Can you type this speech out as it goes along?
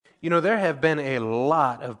You know, there have been a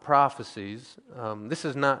lot of prophecies. This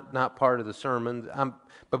is not part of the sermon.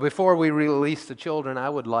 But before we release the children, I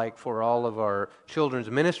would like for all of our children's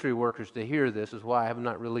ministry workers to hear this. Is why I have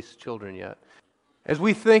not released the children yet. As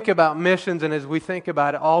we think about missions and as we think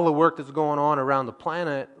about all the work that's going on around the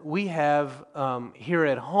planet, we have here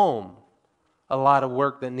at home a lot of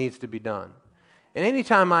work that needs to be done. And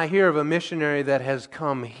anytime I hear of a missionary that has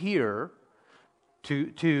come here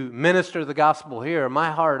to minister the gospel here,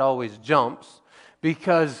 my heart always jumps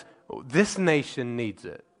because this nation needs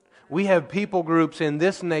it. We have people groups in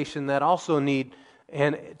this nation that also need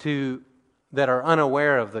that are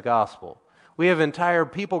unaware of the gospel. We have entire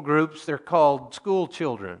people groups, they're called school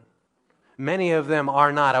children. Many of them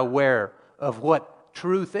are not aware of what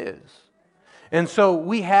truth is. And so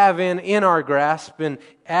we have in our grasp and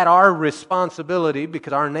at our responsibility,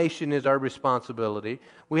 because our nation is our responsibility,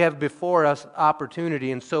 we have before us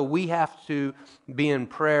opportunity, and so we have to be in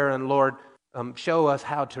prayer and, Lord, show us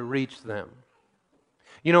how to reach them.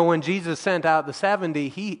 You know, when Jesus sent out the 70,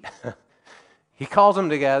 he calls them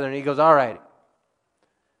together and he goes, all right,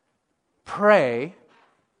 pray.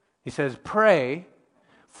 He says, pray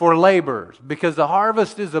for laborers, because the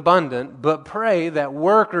harvest is abundant, but pray that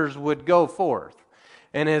workers would go forth.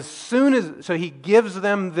 And so he gives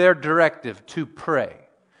them their directive to pray.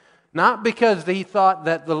 Not because the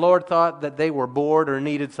Lord thought that they were bored or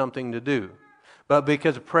needed something to do, but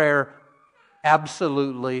because prayer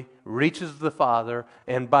absolutely reaches the Father,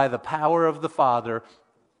 and by the power of the Father,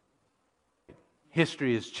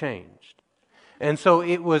 history is changed. And so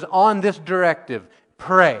it was on this directive,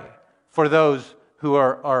 pray for those who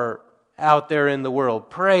are out there in the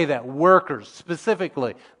world. Pray that workers,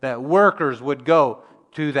 specifically, that workers would go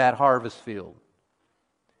to that harvest field.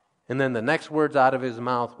 And then the next words out of his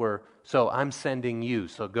mouth were, so I'm sending you,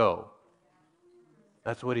 so go.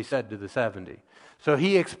 That's what he said to the 70. So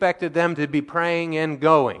he expected them to be praying and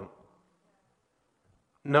going.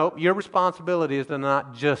 Nope, your responsibility is to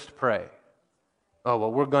not just pray. Oh,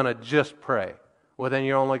 well, we're going to just pray. Well, then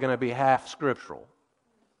you're only going to be half scriptural.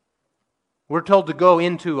 We're told to go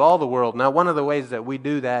into all the world. Now, one of the ways that we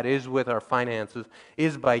do that is with our finances,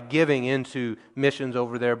 is by giving into missions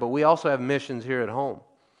over there, but we also have missions here at home.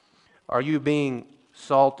 Are you being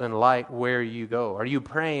salt and light where you go? Are you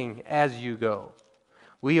praying as you go?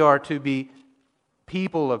 We are to be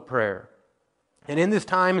people of prayer. And in this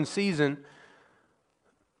time and season,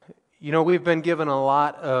 you know, we've been given a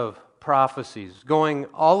lot of prophecies going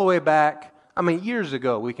all the way back. I mean, years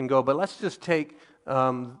ago we can go, but let's just take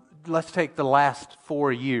the last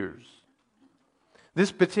 4 years.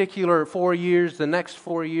 This particular 4 years, the next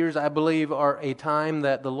 4 years, I believe, are a time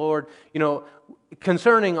that the Lord, you know,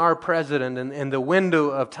 concerning our president and the window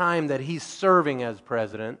of time that he's serving as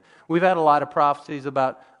president, we've had a lot of prophecies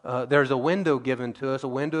about there's a window given to us, a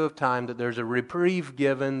window of time, that there's a reprieve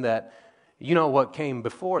given that, you know, what came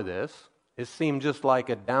before this. It seemed just like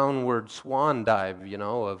a downward swan dive, you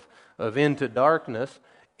know, of into darkness.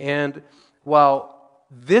 And while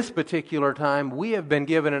this particular time, we have been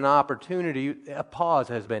given an opportunity, a pause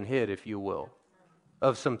has been hit, if you will,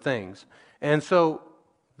 of some things. And so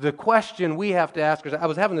the question we have to ask ourselves, I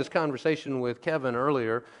was having this conversation with Kevin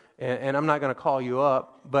earlier, and I'm not going to call you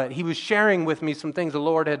up, but he was sharing with me some things the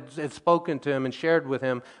Lord had spoken to him and shared with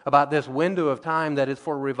him about this window of time that is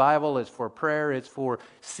for revival, it's for prayer, it's for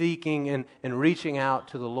seeking and reaching out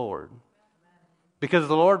to the Lord. Because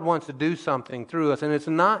the Lord wants to do something through us, and it's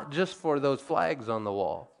not just for those flags on the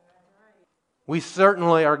wall. We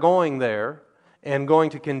certainly are going there and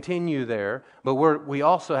going to continue there, but we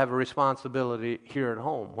also have a responsibility here at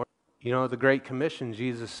home. You know, the Great Commission,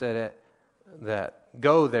 Jesus said that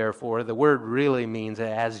go therefore, the word really means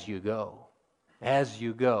as you go. As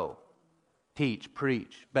you go. Teach,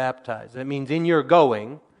 preach, baptize. That means in your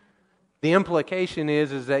going, the implication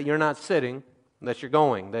is that you're not sitting, that you're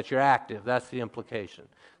going, that you're active. That's the implication,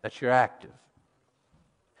 that you're active.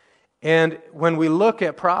 And when we look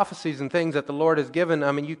at prophecies and things that the Lord has given,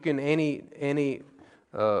 I mean, you can any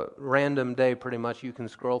random day pretty much, you can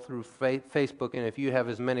scroll through Facebook, and if you have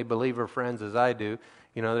as many believer friends as I do,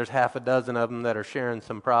 you know, there's half a dozen of them that are sharing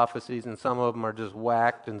some prophecies, and some of them are just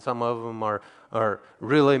whacked, and some of them are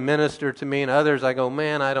really ministered to me, and others I go,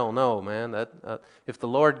 man, I don't know, man. That if the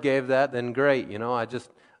Lord gave that, then great, you know, I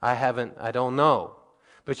don't know.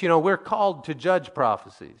 But, you know, we're called to judge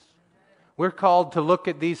prophecies. We're called to look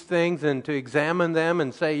at these things and to examine them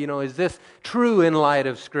and say, you know, is this true in light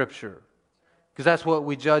of Scripture? Because that's what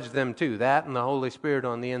we judge them to, that and the Holy Spirit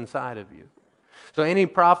on the inside of you. So any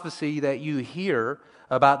prophecy that you hear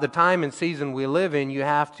about the time and season we live in, you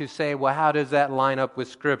have to say, well, how does that line up with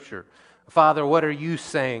Scripture? Father, what are you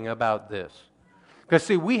saying about this? Because,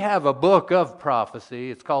 see, we have a book of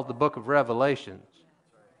prophecy. It's called the book of Revelations.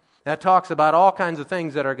 That talks about all kinds of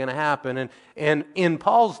things that are going to happen. And in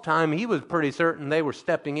Paul's time, he was pretty certain they were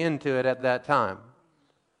stepping into it at that time.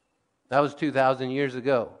 That was 2,000 years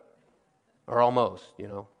ago. Or almost,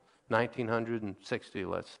 1960,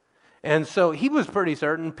 And so he was pretty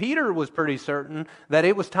certain. Peter was pretty certain that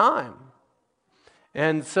it was time.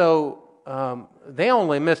 And so they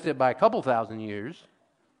only missed it by a couple thousand years.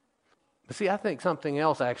 But see, I think something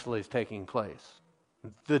else actually is taking place.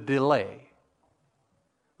 The delay.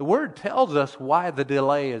 The Word tells us why the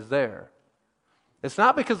delay is there. It's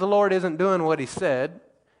not because the Lord isn't doing what He said.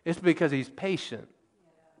 It's because He's patient.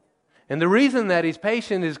 And the reason that He's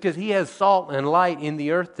patient is because He has salt and light in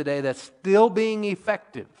the earth today that's still being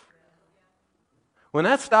effective. When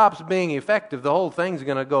that stops being effective, the whole thing's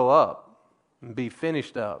going to go up and be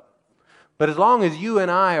finished up. But as long as you and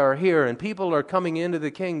I are here and people are coming into the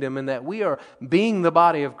kingdom and that we are being the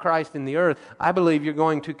body of Christ in the earth, I believe you're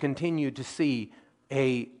going to continue to see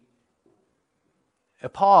a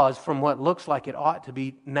pause from what looks like it ought to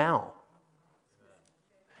be now.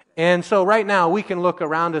 And so right now we can look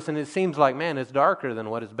around us and it seems like, man, it's darker than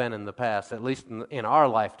what it's been in the past, at least in our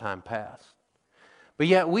lifetime past. But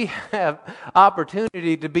yet we have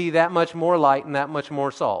opportunity to be that much more light and that much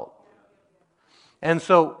more salt. And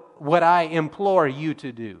so what I implore you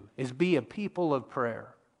to do is be a people of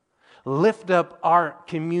prayer. Lift up our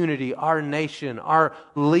community, our nation, our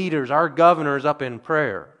leaders, our governors up in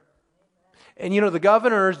prayer. And the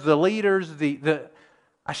governors, the leaders,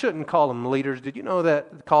 I shouldn't call them leaders. Did you know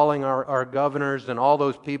that calling our governors and all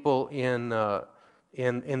those people in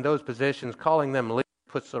those positions, calling them leaders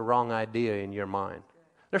puts the wrong idea in your mind?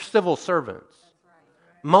 They're civil servants.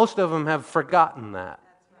 Most of them have forgotten that.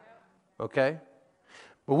 Okay?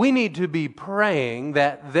 But we need to be praying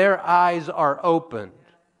that their eyes are opened,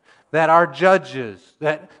 that our judges,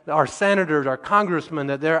 that our senators, our congressmen,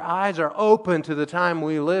 that their eyes are open to the time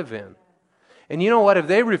we live in. And you know what? If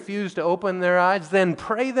they refuse to open their eyes, then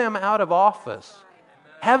pray them out of office.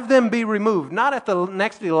 Have them be removed, not at the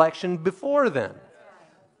next election, before then.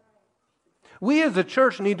 We as a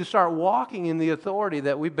church need to start walking in the authority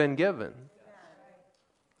that we've been given.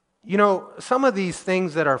 Some of these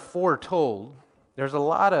things that are foretold, there's a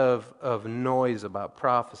lot of noise about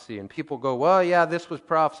prophecy, and people go, well, yeah, this was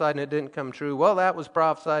prophesied and it didn't come true. Well, that was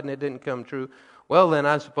prophesied and it didn't come true. Well, then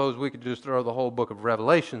I suppose we could just throw the whole book of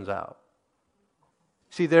Revelations out.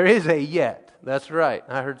 See, there is a yet. That's right.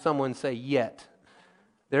 I heard someone say yet.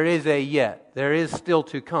 There is a yet. There is still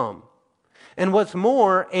to come. And what's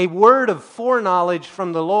more, a word of foreknowledge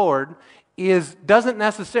from the Lord doesn't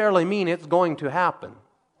necessarily mean it's going to happen.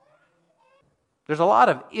 There's a lot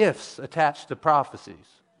of ifs attached to prophecies.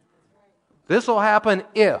 This will happen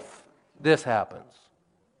if this happens.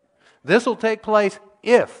 This will take place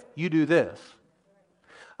if you do this.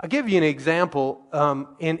 I'll give you an example.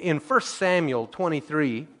 In 1 Samuel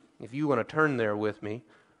 23, if you want to turn there with me,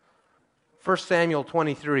 1 Samuel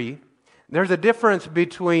 23, there's a difference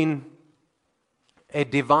between a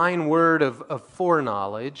divine word of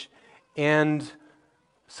foreknowledge and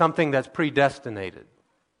something that's predestinated.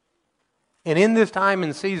 And in this time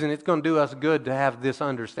and season, it's going to do us good to have this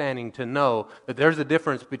understanding, to know that there's a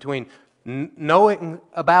difference between knowing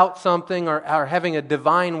about something or having a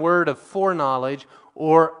divine word of foreknowledge,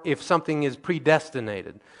 or if something is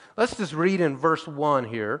predestinated. Let's just read in verse 1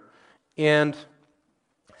 here. And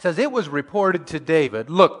it says, it was reported to David,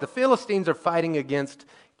 look, the Philistines are fighting against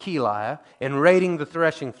Keilah and raiding the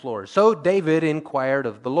threshing floor. So David inquired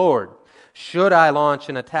of the Lord, should I launch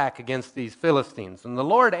an attack against these Philistines? And the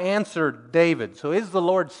Lord answered David. So is the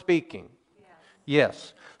Lord speaking?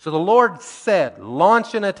 Yes. So the Lord said,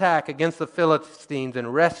 launch an attack against the Philistines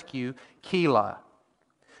and rescue Keilah.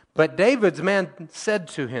 But David's man said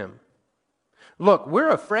to him, look, we're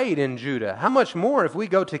afraid in Judah. How much more if we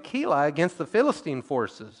go to Keilah against the Philistine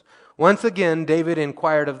forces? Once again, David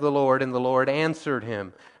inquired of the Lord, and the Lord answered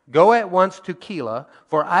him, go at once to Keilah,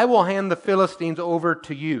 for I will hand the Philistines over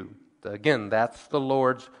to you. Again, that's the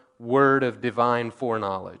Lord's word of divine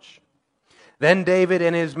foreknowledge. Then David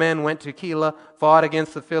and his men went to Keilah, fought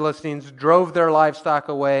against the Philistines, drove their livestock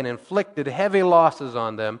away, and inflicted heavy losses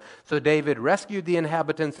on them. So David rescued the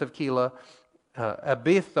inhabitants of Keilah.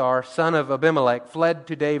 Abiathar, son of Abimelech, fled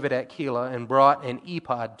to David at Keilah and brought an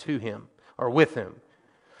ephod to him, or with him.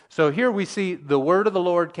 So here we see the word of the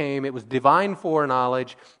Lord came. It was divine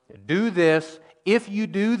foreknowledge. Do this. If you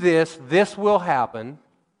do this, this will happen.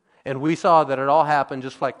 And we saw that it all happened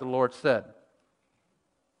just like the Lord said.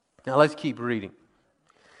 Now let's keep reading.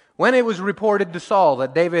 When it was reported to Saul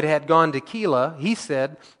that David had gone to Keilah, he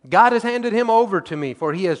said, God has handed him over to me,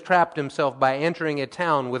 for he has trapped himself by entering a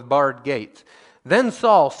town with barred gates. Then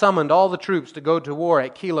Saul summoned all the troops to go to war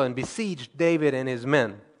at Keilah and besieged David and his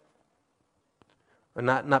men.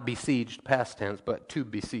 Not besieged, past tense, but to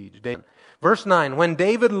besiege David. Verse 9, when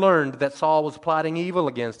David learned that Saul was plotting evil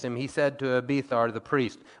against him, he said to Abiathar the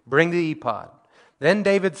priest, bring the ephod. Then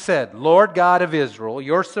David said, Lord God of Israel,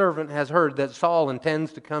 your servant has heard that Saul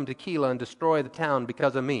intends to come to Keilah and destroy the town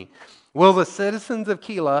because of me. Will the citizens of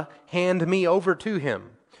Keilah hand me over to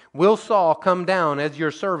him? Will Saul come down as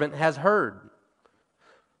your servant has heard?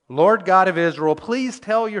 Lord God of Israel, please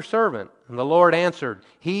tell your servant. And the Lord answered,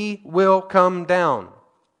 he will come down.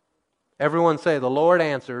 Everyone say, the Lord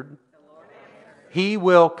answered, he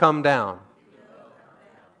will come down.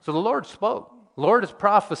 So the Lord spoke. The Lord has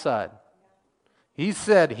prophesied. He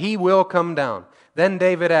said, he will come down. Then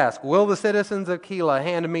David asked, will the citizens of Keilah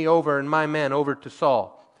hand me over and my men over to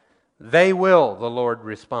Saul? They will, the Lord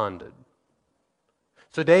responded.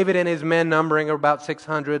 So David and his men, numbering about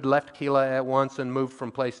 600, left Keilah at once and moved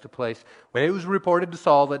from place to place. When it was reported to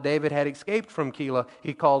Saul that David had escaped from Keilah,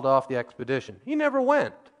 he called off the expedition. He never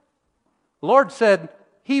went. The Lord said,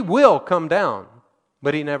 he will come down,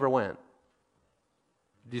 but he never went.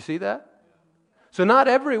 Do you see that? So not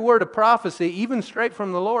every word of prophecy, even straight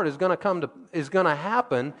from the Lord, is going to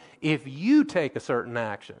happen if you take a certain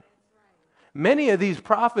action. Many of these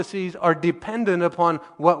prophecies are dependent upon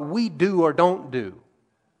what we do or don't do.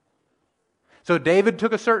 So David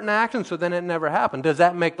took a certain action, so then it never happened. Does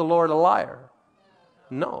that make the Lord a liar?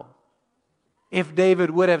 No. If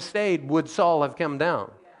David would have stayed, would Saul have come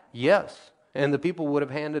down? Yes. And the people would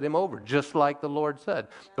have handed him over, just like the Lord said.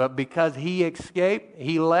 But because he escaped,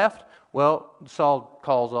 he left, well, Saul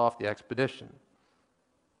calls off the expedition.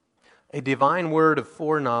 A divine word of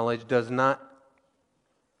foreknowledge does not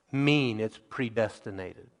mean it's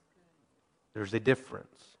predestinated. There's a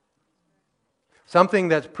difference. Something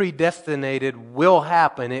that's predestinated will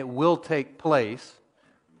happen, it will take place,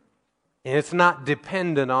 and it's not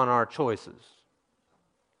dependent on our choices.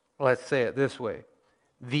 Let's say it this way.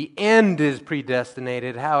 The end is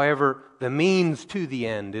predestinated, however, the means to the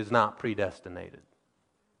end is not predestinated.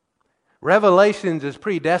 Revelations is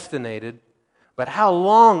predestinated, but how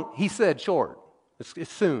long? He said short.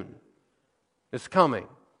 It's soon. It's coming.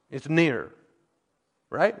 It's near.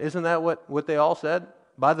 Right? Isn't that what they all said?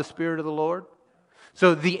 By the Spirit of the Lord?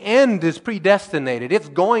 So the end is predestinated. It's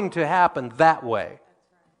going to happen that way.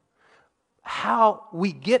 How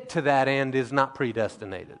we get to that end is not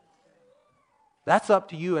predestinated. That's up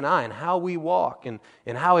to you and I, and how we walk, and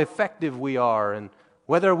how effective we are, and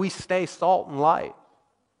whether we stay salt and light,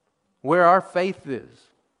 where our faith is.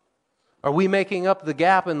 Are we making up the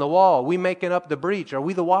gap in the wall? Are we making up the breach? Are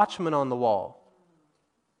we the watchman on the wall?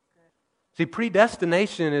 See,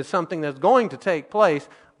 predestination is something that's going to take place,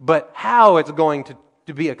 but how it's going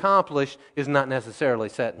to be accomplished is not necessarily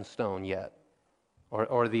set in stone yet,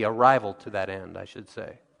 or the arrival to that end, I should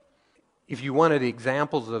say. If you wanted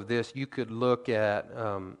examples of this, you could look at,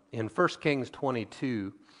 in 1 Kings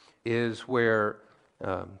 22, is where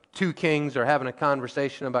two kings are having a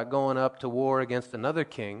conversation about going up to war against another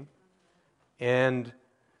king, and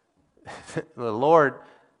the Lord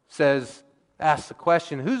asks the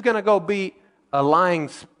question, who's going to go be a lying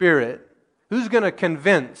spirit? Who's going to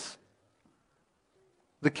convince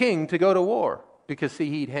the king to go to war? Because, see,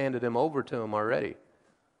 he'd handed him over to him already.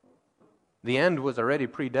 The end was already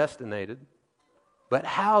predestinated. But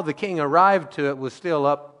how the king arrived to it was still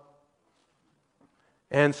up.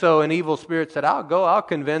 And so an evil spirit said, I'll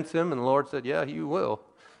convince him. And the Lord said, yeah, you will.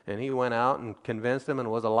 And he went out and convinced him,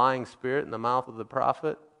 and was a lying spirit in the mouth of the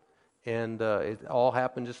prophet. And it all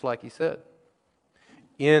happened just like he said.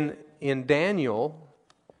 In Daniel,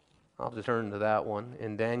 I'll just turn to that one.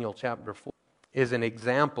 In Daniel chapter 4 is an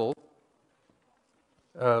example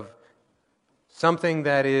of something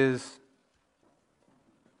that is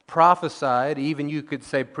prophesied, even you could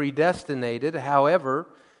say predestinated. However,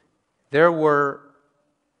 there were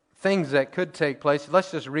things that could take place.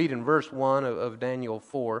 Let's just read in verse 1 of Daniel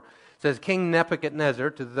 4. It says, King Nebuchadnezzar,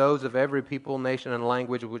 to those of every people, nation, and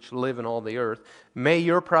language which live in all the earth, may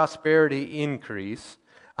your prosperity increase.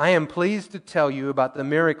 I am pleased to tell you about the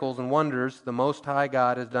miracles and wonders the Most High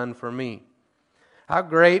God has done for me. How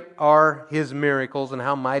great are His miracles and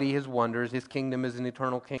how mighty His wonders. His kingdom is an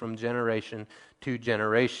eternal kingdom from generation to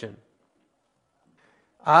generation.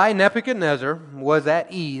 I, Nebuchadnezzar, was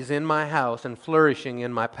at ease in my house and flourishing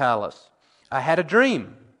in my palace. I had a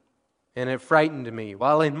dream, and it frightened me.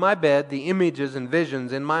 While in my bed, the images and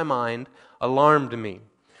visions in my mind alarmed me.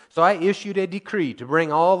 So I issued a decree to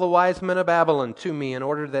bring all the wise men of Babylon to me in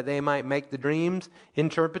order that they might make the dream's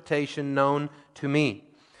interpretation known to me.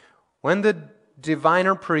 When the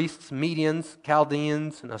diviner priests, Medians,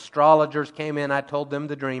 Chaldeans, and astrologers came in, I told them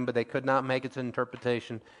the dream, but they could not make its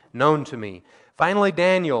interpretation known to me. Finally,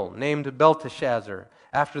 Daniel, named Belteshazzar,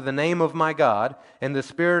 after the name of my God, and the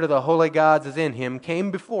spirit of the holy gods is in him,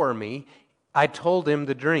 came before me. I told him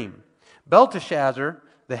the dream. Belteshazzar,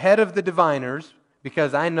 the head of the diviners,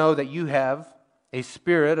 because I know that you have a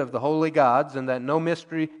spirit of the holy gods and that no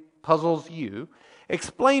mystery puzzles you,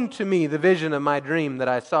 explained to me the vision of my dream that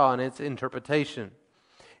I saw and its interpretation.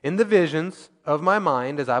 In the visions of my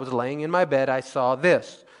mind, as I was laying in my bed, I saw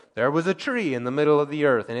this. There was a tree in the middle of the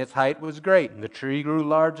earth, and its height was great, and the tree grew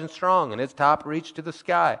large and strong, and its top reached to the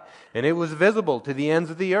sky, and it was visible to the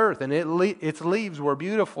ends of the earth, and its leaves were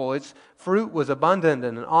beautiful, its fruit was abundant,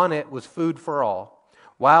 and on it was food for all.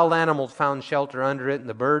 Wild animals found shelter under it, and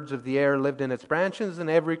the birds of the air lived in its branches, and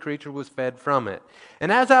every creature was fed from it.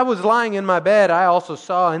 And as I was lying in my bed, I also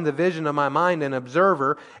saw in the vision of my mind an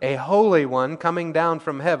observer, a holy one, coming down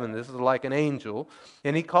from heaven. This is like an angel.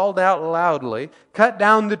 And he called out loudly, "Cut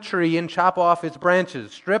down the tree and chop off its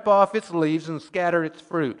branches, strip off its leaves and scatter its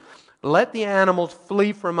fruit. Let the animals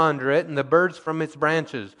flee from under it and the birds from its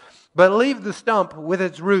branches. But leave the stump with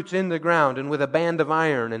its roots in the ground and with a band of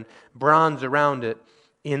iron and bronze around it,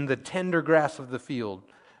 in the tender grass of the field.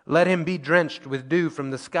 Let him be drenched with dew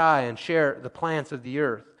from the sky and share the plants of the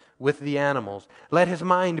earth with the animals. Let his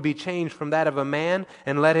mind be changed from that of a man,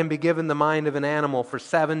 and let him be given the mind of an animal for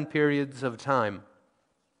 7 periods of time."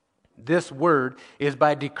 This word is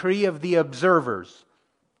by decree of the observers.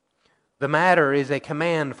 The matter is a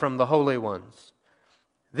command from the holy ones.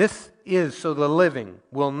 This is so the living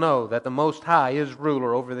will know that the Most High is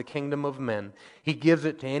ruler over the kingdom of men. He gives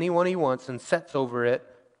it to anyone he wants and sets over it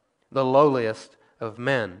the lowliest of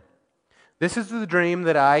men. This is the dream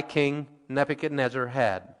that I, King Nebuchadnezzar,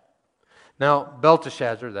 had. Now,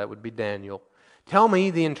 Belteshazzar, that would be Daniel, tell me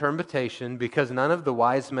the interpretation, because none of the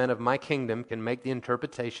wise men of my kingdom can make the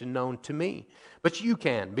interpretation known to me. But you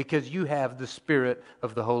can, because you have the spirit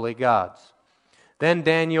of the holy gods. Then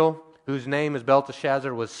Daniel, whose name is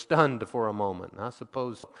Belteshazzar, was stunned for a moment, I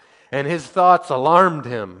suppose, and his thoughts alarmed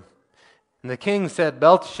him. And the king said,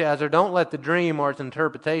 "Belteshazzar, don't let the dream or its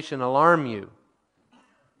interpretation alarm you."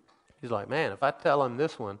 He's like, man, if I tell him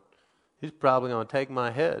this one, he's probably going to take my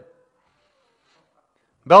head.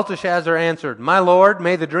 Belteshazzar answered, "My lord,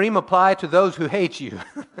 may the dream apply to those who hate you,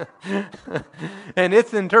 and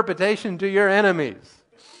its interpretation to your enemies."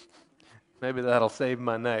 Maybe that'll save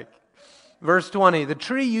my neck. Verse 20, "The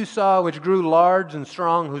tree you saw, which grew large and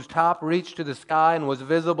strong, whose top reached to the sky and was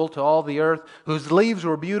visible to all the earth, whose leaves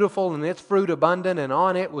were beautiful and its fruit abundant, and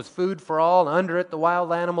on it was food for all, and under it the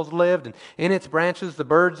wild animals lived, and in its branches the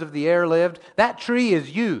birds of the air lived, that tree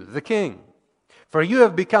is you, the king. For you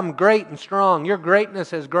have become great and strong. Your greatness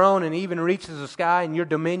has grown and even reaches the sky, and your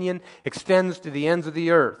dominion extends to the ends of the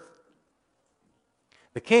earth."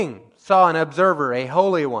 The king saw an observer, a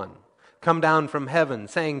holy one, come down from heaven,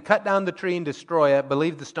 saying, "Cut down the tree and destroy it, but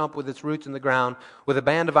leave the stump with its roots in the ground, with a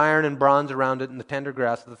band of iron and bronze around it in the tender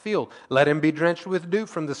grass of the field. Let him be drenched with dew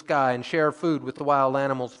from the sky and share food with the wild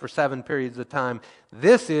animals for 7 periods of time.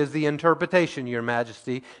 This is the interpretation, your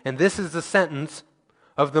majesty, and this is the sentence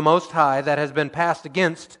of the Most High that has been passed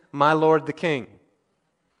against my lord the king."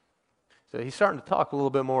 So he's starting to talk a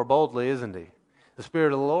little bit more boldly, isn't he? The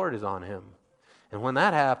Spirit of the Lord is on him. And when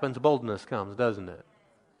that happens, boldness comes, doesn't it?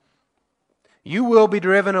 "You will be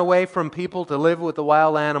driven away from people to live with the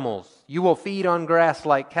wild animals. You will feed on grass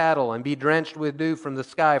like cattle and be drenched with dew from the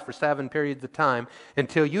sky for 7 periods of time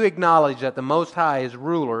until you acknowledge that the Most High is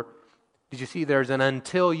ruler." Did you see there's an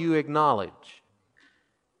 "until you acknowledge"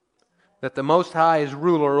 that the Most High is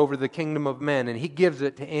ruler over the kingdom of men, and He gives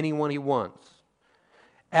it to anyone He wants.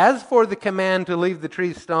 "As for the command to leave the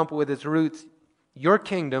tree stump with its roots, your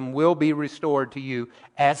kingdom will be restored to you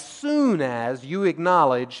as soon as you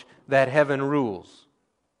acknowledge that heaven rules.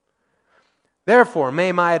 Therefore,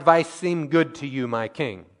 may my advice seem good to you, my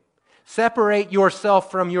king. Separate yourself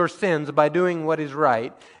from your sins by doing what is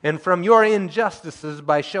right, and from your injustices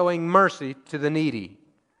by showing mercy to the needy.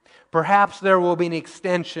 Perhaps there will be an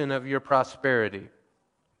extension of your prosperity."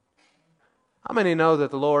 How many know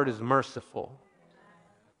that the Lord is merciful?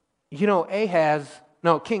 You know,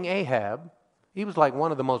 King Ahab, he was like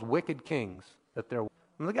one of the most wicked kings that there was.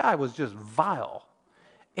 And the guy was just vile.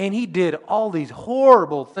 And he did all these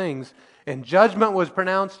horrible things, and judgment was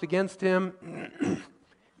pronounced against him.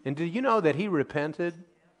 And do you know that he repented?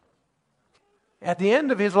 At the end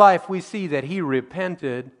of his life, we see that he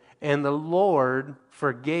repented, And the Lord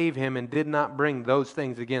forgave him and did not bring those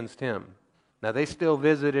things against him. Now, they still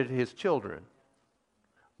visited his children,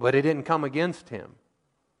 but it didn't come against him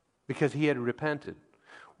because he had repented.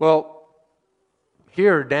 Well,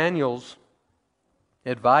 here Daniel's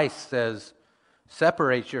advice says,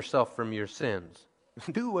 separate yourself from your sins.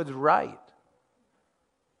 Do what's right.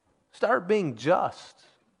 Start being just.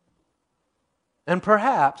 And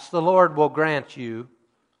perhaps the Lord will grant you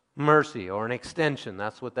mercy or an extension.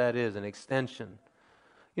 That's what that is, an extension.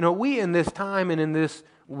 You know, we in this time and in this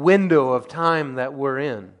window of time that we're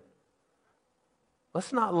in,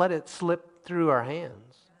 let's not let it slip through our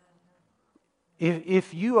hands.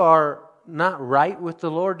 If you are not right with the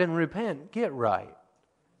Lord, then repent. Get right.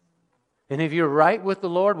 And if you're right with the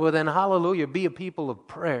Lord, well then, hallelujah, be a people of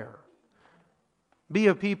prayer. Be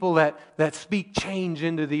a people that speak change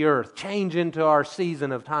into the earth, change into our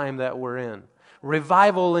season of time that we're in.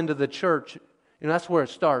 Revival into the church. You know, that's where it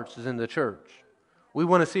starts, is in the church. We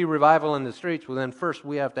want to see revival in the streets, well then first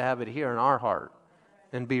we have to have it here in our heart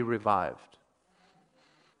and be revived.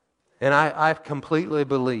 And I completely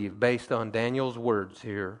believe, based on Daniel's words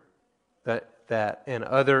here, that and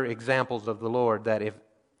other examples of the Lord, that if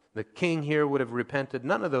the king here would have repented,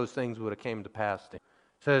 none of those things would have came to pass to him.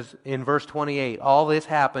 It says in verse 28, all this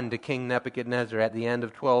happened to King Nebuchadnezzar at the end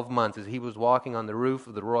of 12 months as he was walking on the roof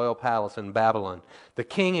of the royal palace in Babylon. The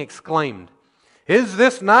king exclaimed, is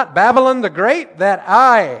this not Babylon the Great that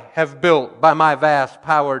I have built by my vast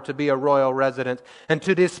power to be a royal residence and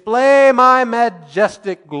to display my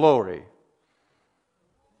majestic glory?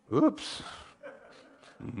 Oops.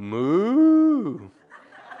 Moo.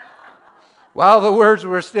 While the words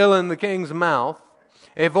were still in the king's mouth,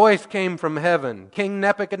 a voice came from heaven. King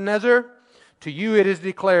Nebuchadnezzar, to you it is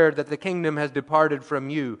declared that the kingdom has departed from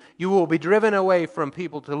you. You will be driven away from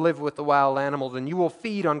people to live with the wild animals, and you will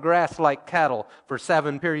feed on grass like cattle for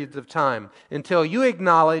 7 periods of time, until you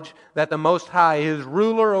acknowledge that the Most High is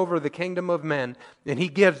ruler over the kingdom of men, and He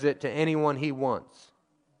gives it to anyone He wants.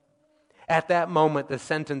 At that moment, the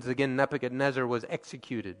sentence against Nebuchadnezzar was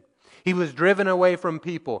executed. He was driven away from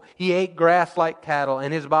people. He ate grass like cattle,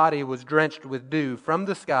 and his body was drenched with dew from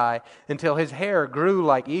the sky until his hair grew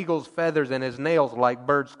like eagle's feathers and his nails like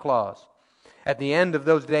bird's claws. At the end of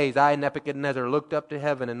those days, I, Nebuchadnezzar, looked up to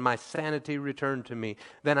heaven, and my sanity returned to me.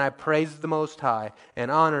 Then I praised the Most High and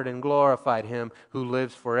honored and glorified Him who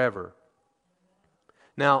lives forever.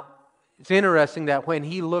 Now, it's interesting that when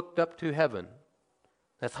he looked up to heaven,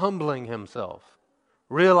 that's humbling himself,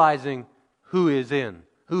 realizing who is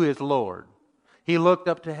Lord. He looked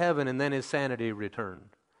up to heaven, and then his sanity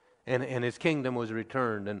returned. And his kingdom was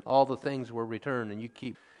returned, and all the things were returned,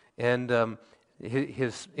 and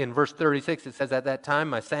in verse 36 it says, at that time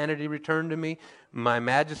my sanity returned to me, my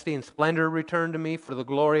majesty and splendor returned to me for the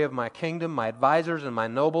glory of my kingdom. My advisors and my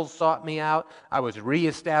nobles sought me out. I was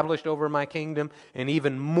reestablished over my kingdom, and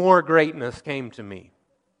even more greatness came to me.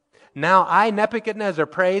 Now I, Nebuchadnezzar,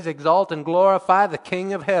 praise, exalt, and glorify the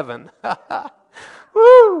King of heaven.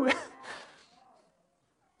 Woo!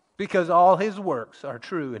 Because all His works are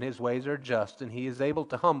true and His ways are just, and He is able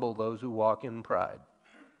to humble those who walk in pride.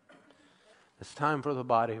 It's time for the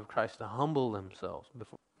body of Christ to humble themselves.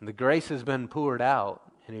 The grace has been poured out,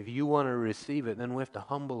 and if you want to receive it, then we have to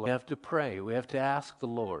humble. We have to pray. We have to ask the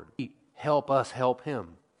Lord, help us help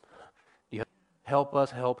Him. Help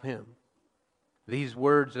us help Him. These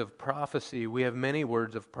words of prophecy, we have many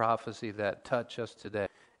words of prophecy that touch us today.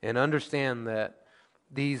 And understand that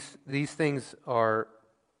these things are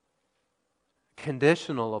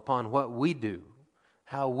conditional upon what we do,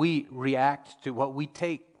 how we react to what we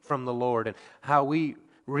take from the Lord, and how we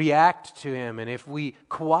react to Him, and if we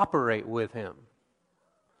cooperate with Him.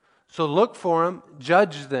 So look for them,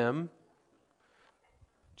 judge them,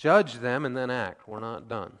 and then act. We're not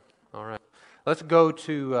done. All right. Let's go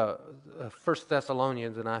to 1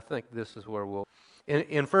 Thessalonians, and I think this is where we'll...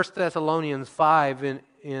 In 1 Thessalonians 5,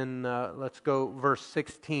 let's go verse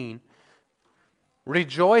 16.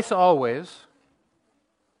 Rejoice always.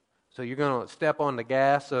 So you're going to step on the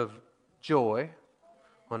gas of joy,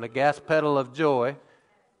 on the gas pedal of joy,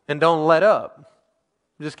 and don't let up.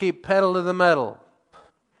 Just keep pedal to the metal.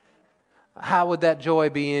 How would that joy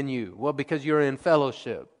be in you? Well, because you're in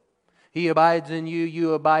fellowship. He abides in you,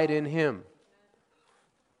 you abide in Him.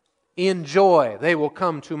 In joy, they will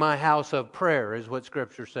come to my house of prayer, is what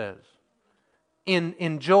Scripture says.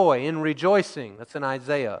 In joy, in rejoicing. That's in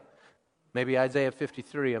Isaiah. Maybe Isaiah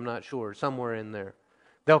 53, I'm not sure. Somewhere in there.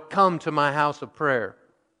 They'll come to my house of prayer.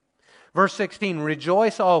 Verse 16,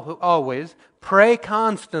 rejoice always, pray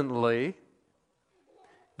constantly,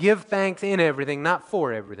 give thanks in everything, not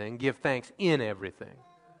for everything, give thanks in everything.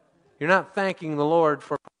 You're not thanking the Lord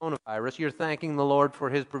for coronavirus, you're thanking the Lord for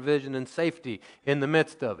His provision and safety in the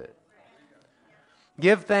midst of it.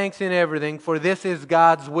 Give thanks in everything, for this is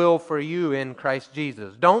God's will for you in Christ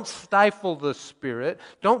Jesus. Don't stifle the Spirit.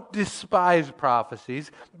 Don't despise prophecies,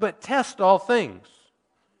 but test all things.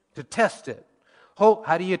 To test it.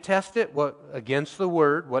 How do you test it? What, against the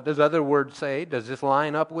Word. What does other words say? Does this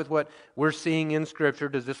line up with what we're seeing in Scripture?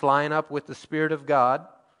 Does this line up with the Spirit of God?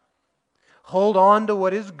 Hold on to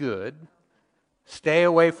what is good. Stay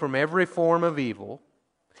away from every form of evil.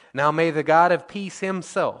 Now may the God of peace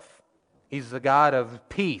Himself, He's the God of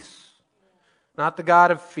peace, not the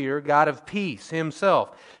God of fear, God of peace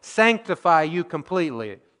Himself, sanctify you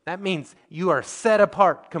completely. That means you are set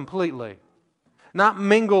apart completely. Not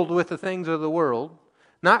mingled with the things of the world.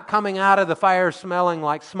 Not coming out of the fire smelling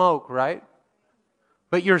like smoke, right?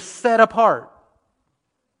 But you're set apart.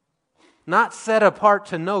 Not set apart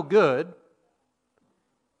to no good.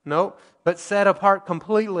 No, but set apart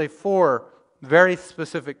completely for very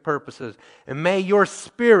specific purposes. And may your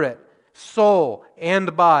spirit, soul,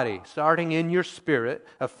 and body, starting in your spirit,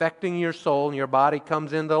 affecting your soul, and your body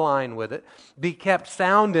comes into line with it, be kept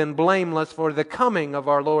sound and blameless for the coming of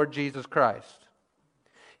our Lord Jesus Christ.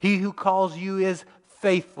 He who calls you is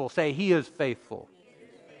faithful. Say, He is faithful.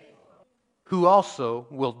 Who also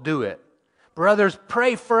will do it. Brothers,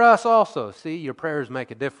 pray for us also. See, your prayers make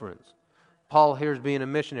a difference. Paul here is being a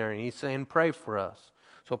missionary, and he's saying pray for us.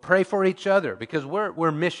 So pray for each other, because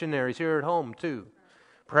we're missionaries here at home too.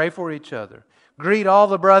 Pray for each other. Greet all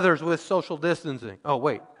the brothers with social distancing. Oh,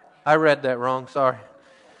 wait, I read that wrong, sorry.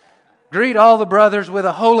 Greet all the brothers with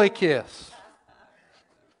a holy kiss.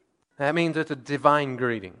 That means it's a divine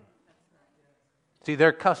greeting. See,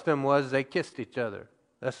 their custom was they kissed each other.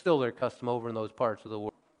 That's still their custom over in those parts of the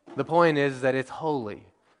world. The point is that it's holy,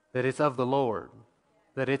 that it's of the Lord,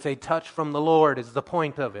 that it's a touch from the Lord is the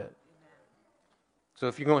point of it. So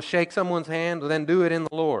if you're going to shake someone's hand, then do it in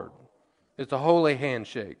the Lord. It's a holy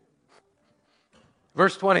handshake.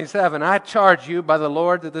 Verse 27, I charge you by the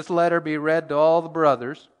Lord that this letter be read to all the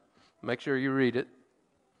brothers. Make sure you read it.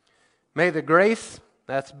 May the grace,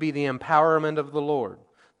 that's be the empowerment of the Lord,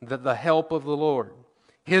 the help of the Lord,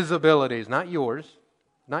 His abilities, not yours,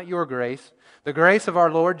 not your grace. The grace of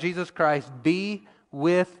our Lord Jesus Christ be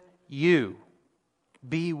with you.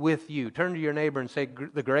 Be with you. Turn to your neighbor and say,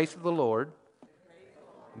 the grace of the Lord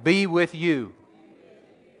be with you.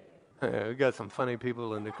 We got some funny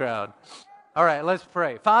people in the crowd. All right, let's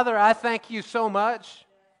pray. Father, I thank you so much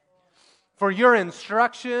for your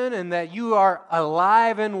instruction and that you are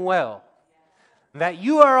alive and well, that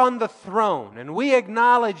you are on the throne, and we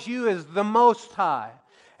acknowledge you as the Most High,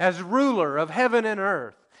 as ruler of heaven and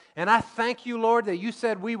earth. And I thank you, Lord, that you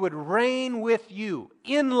said we would reign with you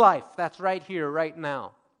in life. That's right here, right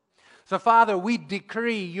now. So, Father, we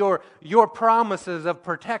decree your promises of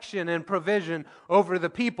protection and provision over the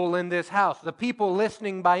people in this house, the people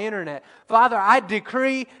listening by internet. Father, I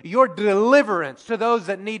decree your deliverance to those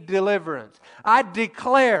that need deliverance. I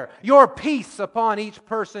declare your peace upon each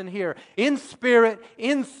person here, in spirit,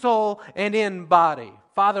 in soul, and in body.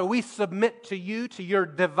 Father, we submit to you, to your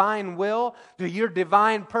divine will, to your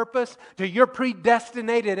divine purpose, to your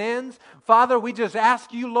predestinated ends. Father, we just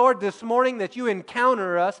ask you, Lord, this morning that you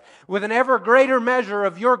encounter us with an ever greater measure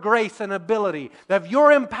of your grace and ability, of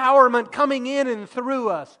your empowerment coming in and through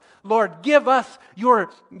us. Lord, give us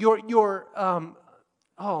your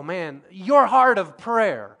heart of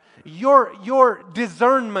prayer. Your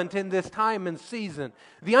discernment in this time and season,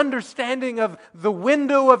 the understanding of the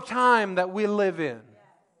window of time that we live in.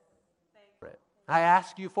 I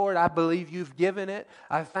ask you for it. I believe you've given it.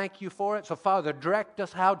 I thank you for it. So, Father, direct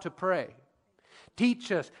us how to pray.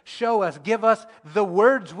 Teach us, show us, give us the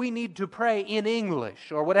words we need to pray in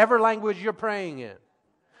English or whatever language you're praying in.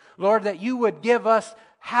 Lord, that you would give us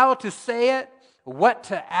how to say it, what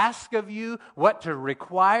to ask of you, what to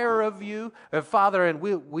require of you. And Father, and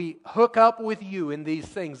we hook up with you in these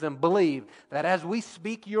things and believe that as we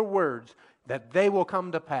speak your words, that they will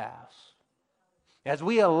come to pass. As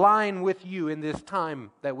we align with you in this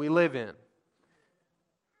time that we live in,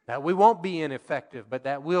 that we won't be ineffective, but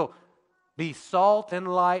that we'll be salt and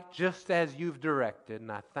light just as you've directed.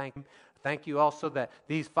 And I thank you also that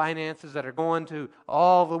these finances that are going to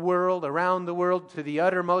all the world, around the world, to the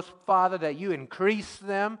uttermost, Father, that you increase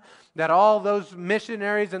them, that all those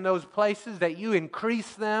missionaries in those places, that you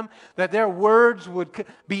increase them, that their words would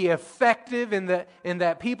be effective and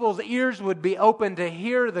that people's ears would be open to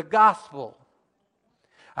hear the gospel.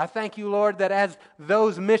 I thank you, Lord, that as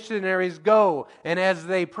those missionaries go and as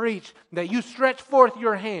they preach, that you stretch forth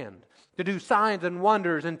your hand to do signs and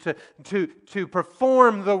wonders and to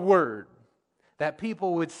perform the word. that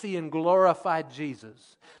people would see and glorify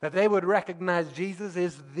Jesus, that they would recognize Jesus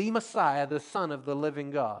is the Messiah, the Son of the living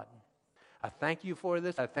God. I thank you for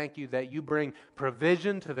this. I thank you that you bring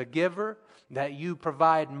provision to the giver, that you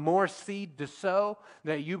provide more seed to sow,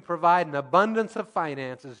 that you provide an abundance of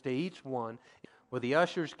finances to each one. Well, the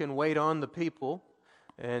ushers can wait on the people,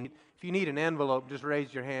 and if you need an envelope, just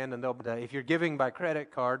raise your hand, and if you're giving by credit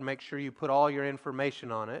card, make sure you put all your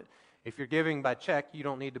information on it. If you're giving by check, you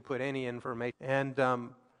don't need to put any information. And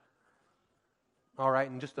all right,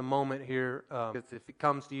 in just a moment here, if it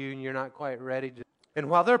comes to you and you're not quite ready, and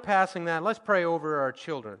while they're passing that, let's pray over our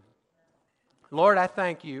children. Lord, I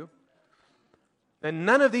thank you. And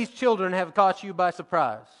none of these children have caught you by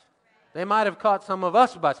surprise. They might have caught some of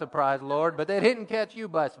us by surprise, Lord, but they didn't catch you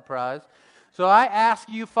by surprise. So I ask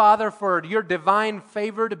you, Father, for your divine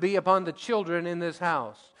favor to be upon the children in this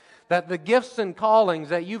house. That the gifts and callings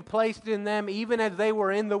that you've placed in them, even as they were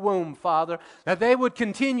in the womb, Father, that they would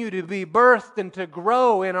continue to be birthed and to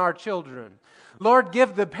grow in our children. Lord,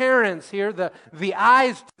 give the parents here the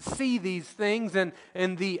eyes to see these things and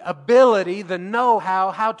the ability, the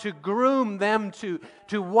know-how, how to groom them to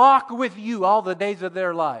walk with you all the days of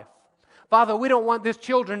their life. Father, we don't want these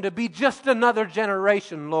children to be just another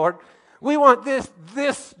generation, Lord. We want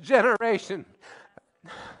this generation.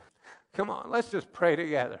 Come on, let's just pray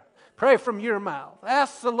together. Pray from your mouth.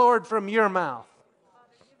 Ask the Lord from your mouth.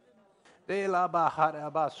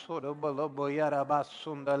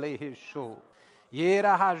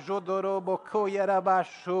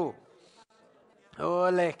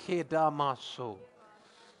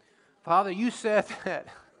 Father, you said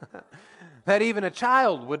that even a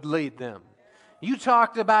child would lead them. You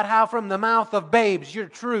talked about how from the mouth of babes your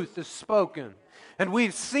truth is spoken. And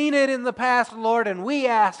we've seen it in the past, Lord, and we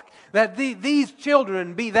ask that these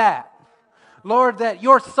children be that. Lord, that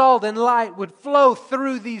your salt and light would flow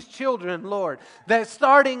through these children, Lord. That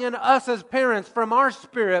starting in us as parents, from our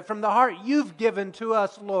spirit, from the heart you've given to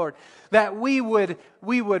us, Lord, that we would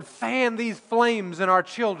fan these flames in our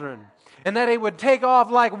children. And that it would take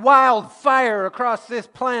off like wildfire across this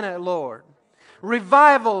planet, Lord.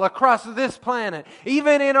 Revival across this planet,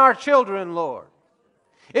 even in our children, Lord.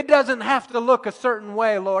 It doesn't have to look a certain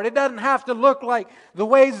way, Lord. It doesn't have to look like the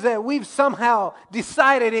ways that we've somehow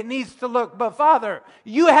decided it needs to look. But Father,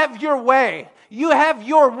 you have your way. You have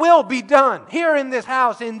your will be done here in this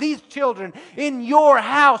house, in these children, in your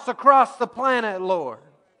house across the planet, Lord.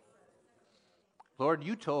 Lord,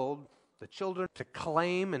 you told the children to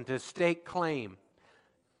claim and to stake claim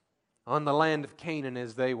on the land of Canaan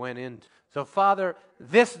as they went in. So Father,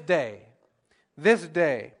 this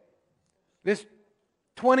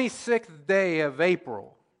 26th day of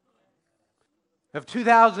April of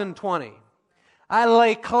 2020, I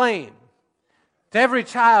lay claim to every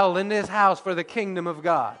child in this house for the kingdom of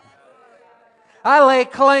God. I lay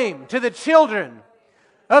claim to the children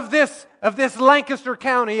of this Lancaster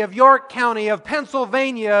County, of York County, of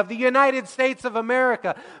Pennsylvania, of the United States of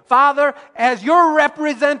America. Father, as your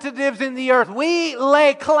representatives in the earth, we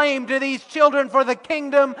lay claim to these children for the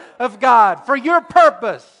kingdom of God, for your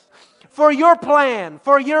purpose, for your plan,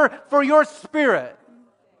 for your spirit.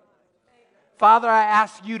 Father, I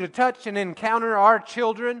ask you to touch and encounter our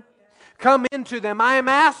children. Come into them. I am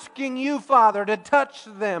asking you, Father, to touch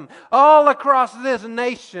them all across this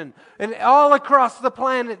nation and all across the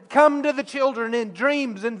planet. Come to the children in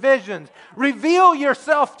dreams and visions. Reveal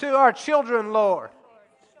yourself to our children, Lord.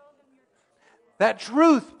 That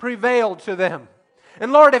truth prevailed to them.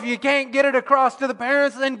 And Lord, if you can't get it across to the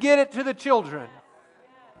parents, then get it to the children.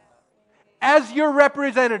 As your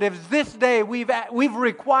representatives, this day we've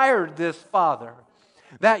required this, Father,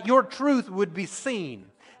 that your truth would be seen.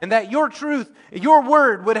 And that your truth, your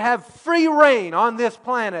word would have free reign on this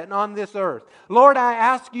planet and on this earth. Lord, I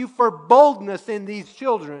ask you for boldness in these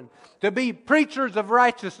children to be preachers of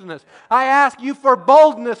righteousness. I ask you for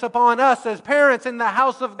boldness upon us as parents in the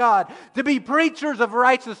house of God to be preachers of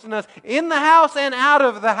righteousness in the house and out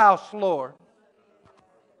of the house, Lord.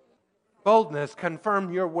 Boldness,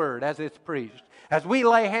 confirm your word as it's preached. As we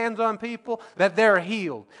lay hands on people, that they're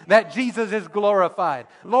healed, that Jesus is glorified.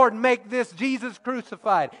 Lord, make this Jesus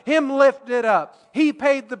crucified, Him lifted up. He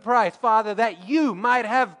paid the price, Father, that you might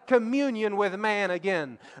have communion with man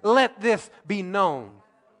again. Let this be known.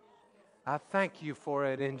 I thank you for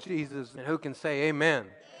it in Jesus. And who can say amen?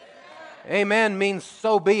 Amen means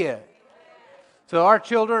so be it. So our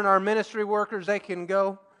children, our ministry workers, they can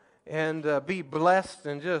go and be blessed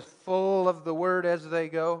and just full of the word as they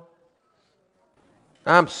go.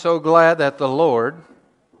 I'm so glad that the Lord,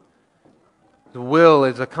 the will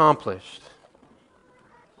is accomplished.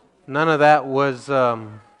 None of that was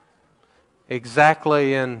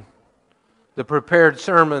exactly in the prepared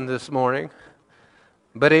sermon this morning,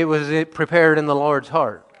 but it was prepared in the Lord's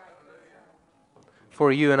heart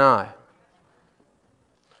for you and I.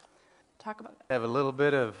 Talk about that. Have a little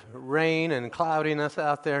bit of rain and cloudiness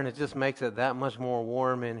out there, and it just makes it that much more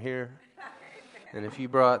warm in here. And if you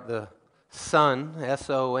brought the sun,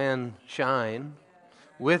 S-O-N, shine,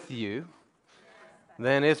 with you,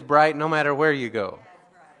 then it's bright no matter where you go.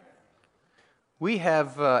 We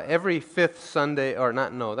have every fifth Sunday, or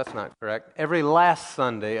not, no, that's not correct. Every last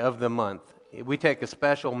Sunday of the month, we take a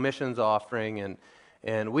special missions offering,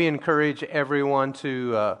 and we encourage everyone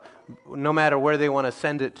to, no matter where they want to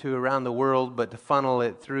send it to around the world, but to funnel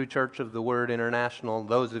it through Church of the Word International,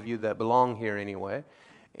 those of you that belong here anyway.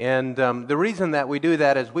 And the reason that we do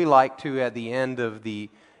that is we like to, at the end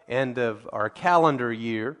of our calendar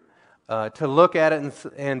year, to look at it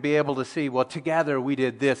and be able to see, well, together we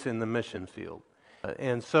did this in the mission field.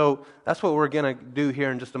 And so that's what we're going to do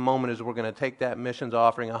here in just a moment, is we're going to take that missions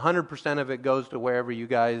offering. 100% of it goes to wherever you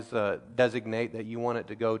guys designate that you want it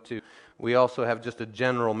to go to. We also have just a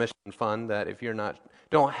general mission fund that if you're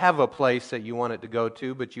don't have a place that you want it to go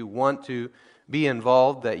to, but you want to be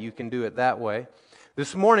involved, that you can do it that way.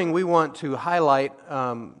 This morning we want to highlight,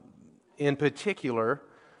 in particular,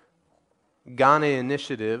 Ghana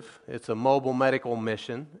Initiative. It's a mobile medical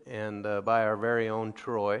mission, and by our very own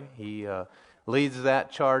Troy. He leads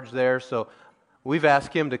that charge there. So we've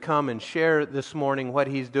asked him to come and share this morning what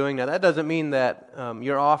he's doing. Now, that doesn't mean that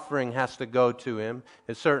your offering has to go to him.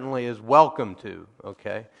 It certainly is welcome to,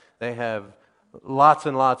 okay? They have lots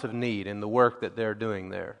and lots of need in the work that they're doing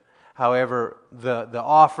there. However, the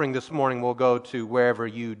offering this morning will go to wherever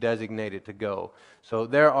you designate it to go. So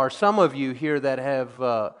there are some of you here that have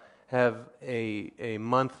a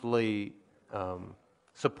monthly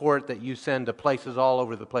support that you send to places all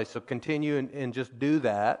over the place. So continue and just do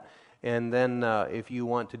that. And then if you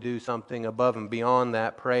want to do something above and beyond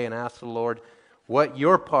that, pray and ask the Lord what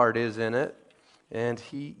your part is in it, and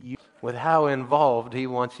with how involved He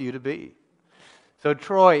wants you to be. So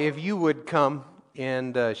Troy, if you would come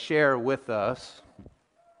and share with us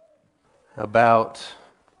about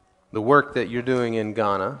the work that you're doing in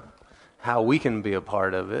Ghana, how we can be a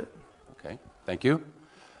part of it. Okay, thank you.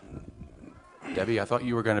 Debbie, I thought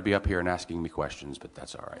you were going to be up here and asking me questions, but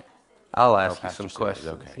that's all right. I'll ask you Pastor some said, questions.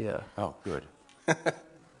 okay. Yeah. Oh, good.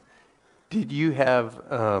 Did you have,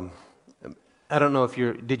 I don't know if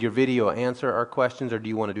did your video answer our questions, or do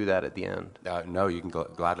you want to do that at the end? No, you can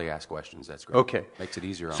gladly ask questions. That's great. Okay. Makes it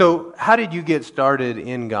easier on me. So how did you get started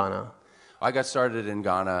in Ghana? I got started in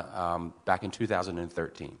Ghana back in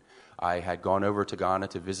 2013. I had gone over to Ghana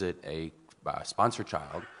to visit a sponsor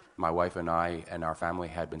child. My wife and I and our family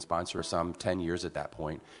had been sponsored for some 10 years at that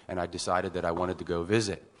point, and I decided that I wanted to go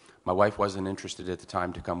visit. My wife wasn't interested at the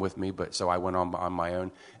time to come with me, so I went on my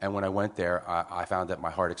own. And when I went there, I found that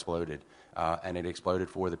my heart exploded, and it exploded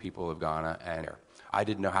for the people of Ghana. And I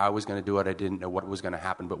didn't know how I was going to do it. I didn't know what was going to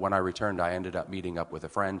happen. But when I returned, I ended up meeting up with a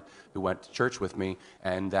friend who went to church with me,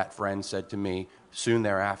 and that friend said to me soon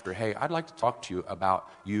thereafter, "Hey, I'd like to talk to you about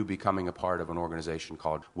you becoming a part of an organization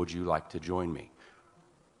called Would You Like to Join Me?"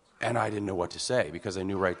 And I didn't know what to say, because I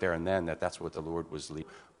knew right there and then that that's what the Lord was leading.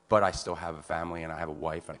 But I still have a family and I have a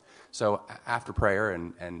wife. So after prayer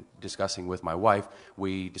and discussing with my wife,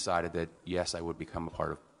 we decided that, yes, I would become a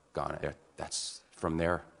part of Ghana. That's from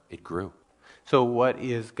there, it grew. So what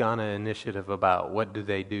is Ghana Initiative about? What do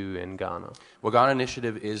they do in Ghana? Well, Ghana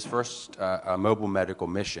Initiative is first a mobile medical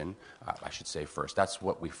mission. I should say first. That's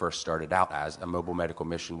what we first started out as, a mobile medical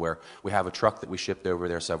mission, where we have a truck that we shipped over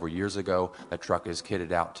there several years ago. That truck is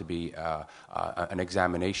kitted out to be an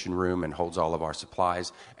examination room and holds all of our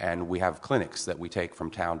supplies. And we have clinics that we take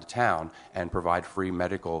from town to town and provide free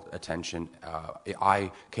medical attention,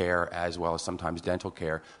 eye care, as well as sometimes dental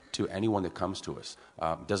care, to anyone that comes to us.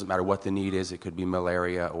 Doesn't matter what the need is. It could be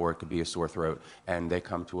malaria or it could be a sore throat. And they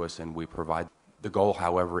come to us and we provide. The goal,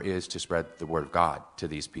 however, is to spread the word of God to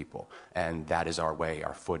these people. And that is our way,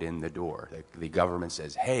 our foot in the door. The government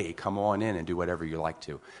says, hey, come on in and do whatever you like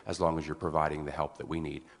to, as long as you're providing the help that we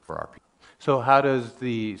need for our people. So how does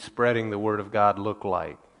the spreading the word of God look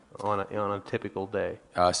like on a typical day?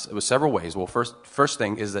 Several ways. Well, first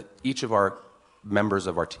thing is that each of our members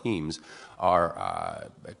of our teams are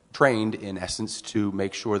trained, in essence, to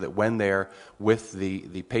make sure that when they're with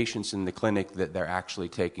the patients in the clinic, that they're actually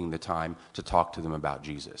taking the time to talk to them about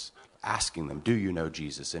Jesus, asking them, do you know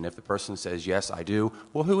Jesus? And if the person says, yes, I do,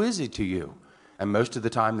 well, who is he to you? And most of the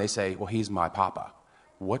time they say, well, he's my papa.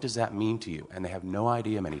 what does that mean to you? And they have no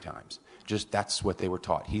idea many times. Just that's what they were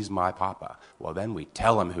taught. He's my papa. Well, then we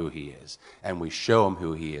tell them who he is, and we show them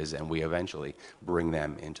who he is, and we eventually bring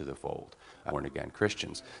them into the fold. Born-again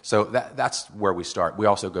Christians. So that's where we start. We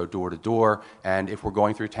also go door to door, and if we're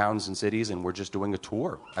going through towns and cities and we're just doing a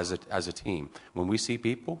tour as a team, when we see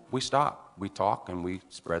people, we stop, we talk, and we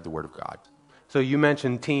spread the word of God. So you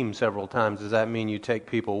mentioned team several times. Does that mean you take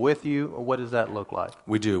people with you, or what does that look like?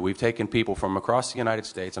 We do. We've taken people from across the United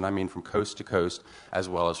States, and I mean from coast to coast, as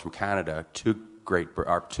well as from Canada to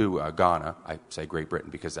Ghana. I say Great Britain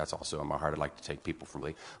because that's also in my heart. I'd like to take people from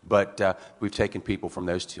Lee. But we've taken people from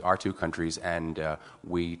our two countries, and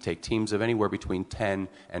we take teams of anywhere between 10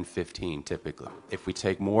 and 15 typically. If we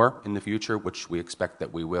take more in the future, which we expect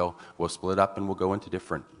that we will, we'll split up and we'll go into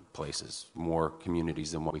different places, more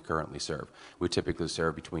communities than what we currently serve. We typically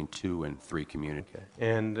serve between 2 and 3 communities. Okay.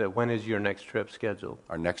 And when is your next trip scheduled?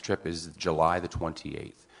 Our next trip is July the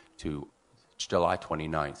 28th to July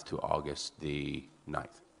 29th to August the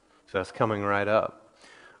 9th. So that's coming right up.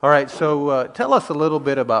 All right, so tell us a little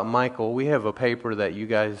bit about Michael. We have a paper that you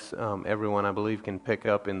guys, everyone I believe, can pick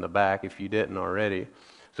up in the back if you didn't already.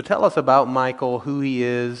 So tell us about Michael, who he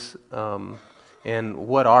is, and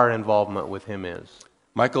what our involvement with him is.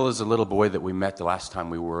 Michael is a little boy that we met the last time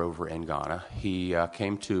we were over in Ghana. He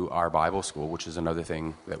came to our Bible school, which is another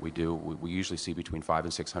thing that we do. We usually see between 500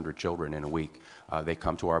 and 600 children in a week. They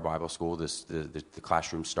come to our Bible school. The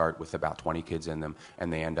classrooms start with about 20 kids in them,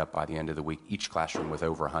 and they end up by the end of the week, each classroom with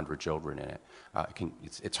over 100 children in it.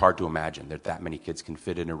 It's hard to imagine that many kids can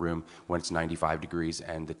fit in a room when it's 95 degrees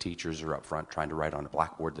and the teachers are up front trying to write on a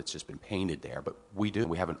blackboard that's just been painted there. But we do.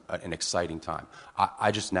 We have an exciting time.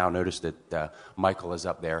 I just now noticed that Michael is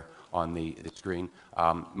up there on the screen.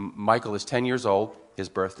 Michael is 10 years old. His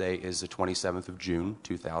birthday is the 27th of June,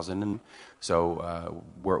 2000. And so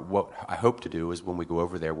what I hope to do is when we go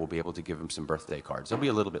over there, we'll be able to give him some birthday cards. They'll be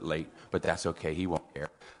a little bit late, but that's okay. He won't care.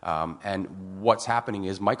 And what's happening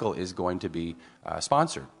is Michael is going to be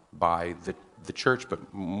sponsored by the church,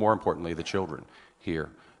 but more importantly, the children here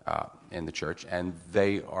in the church, and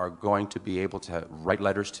they are going to be able to write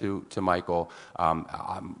letters to Michael.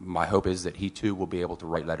 My hope is that he too will be able to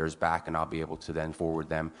write letters back, and I'll be able to then forward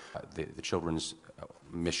them. The children's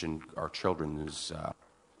mission, our children's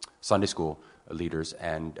Sunday school leaders,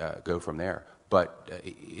 and go from there. But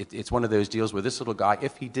it's one of those deals where this little guy,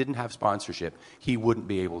 if he didn't have sponsorship, he wouldn't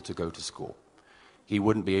be able to go to school. He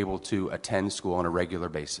wouldn't be able to attend school on a regular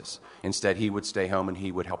basis. Instead, he would stay home and he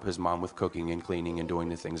would help his mom with cooking and cleaning and doing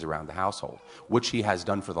the things around the household, which he has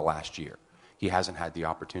done for the last year. He hasn't had the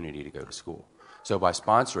opportunity to go to school. So by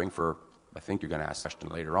sponsoring for, I think you're going to ask a question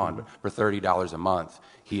later on, but for $30 a month,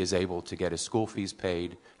 he is able to get his school fees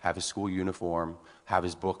paid, have his school uniform, have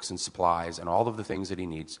his books and supplies, and all of the things that he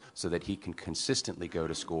needs so that he can consistently go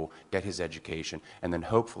to school, get his education, and then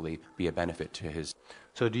hopefully be a benefit to his.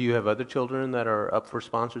 So do you have other children that are up for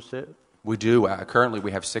sponsorship? We do. Currently,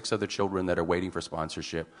 we have 6 other children that are waiting for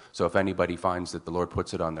sponsorship. So if anybody finds that the Lord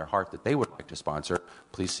puts it on their heart that they would like to sponsor,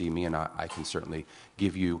 please see me, and I can certainly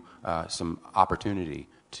give you some opportunity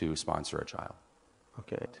to sponsor a child.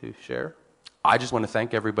 Okay, to share? I just want to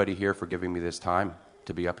thank everybody here for giving me this time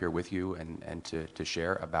to be up here with you and to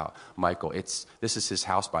share about Michael. This is his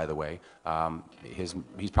house, by the way.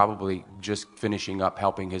 He's probably just finishing up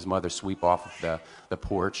helping his mother sweep off the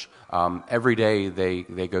porch. Every day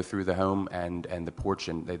they go through the home and the porch,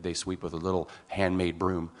 and they sweep with a little handmade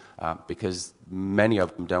broom because many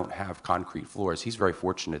of them don't have concrete floors. He's very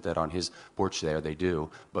fortunate that on his porch there they do,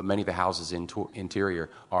 but many of the houses interior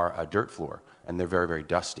are a dirt floor, and they're very, very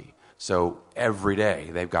dusty. So every day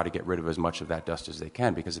they've got to get rid of as much of that dust as they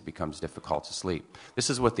can because it becomes difficult to sleep. This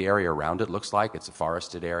is what the area around it looks like. It's a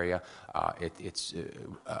forested area. It's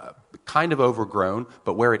kind of overgrown,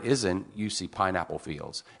 but where it isn't, you see pineapple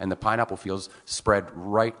fields. And the pineapple fields spread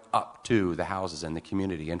right up to the houses in the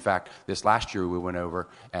community. In fact, this last year we went over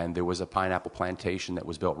and there was a pineapple plantation that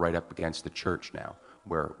was built right up against the church now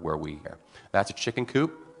where we are. That's a chicken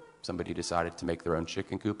coop. Somebody decided to make their own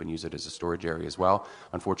chicken coop and use it as a storage area as well.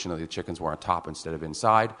 Unfortunately, the chickens were on top instead of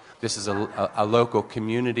inside. This is a local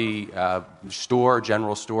community store,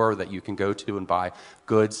 general store that you can go to and buy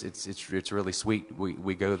goods. It's really sweet.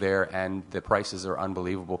 We go there and the prices are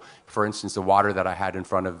unbelievable. For instance, the water that I had in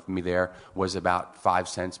front of me there was about 5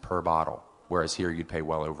 cents per bottle, whereas here you'd pay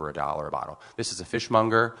well over $1 a bottle. This is a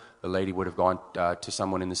fishmonger. The lady would have gone to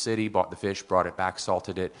someone in the city, bought the fish, brought it back,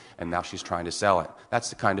 salted it, and now she's trying to sell it.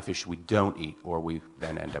 That's the kind of fish we don't eat, or we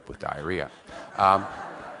then end up with diarrhea.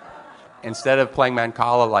 Instead of playing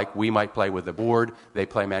Mancala like we might play with a board, they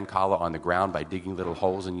play Mancala on the ground by digging little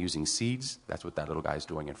holes and using seeds. That's what that little guy is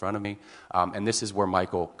doing in front of me. And this is where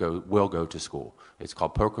Michael will go to school. It's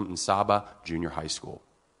called Pocahontas Saba Junior High School.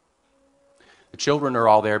 The children are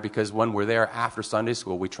all there because when we're there after Sunday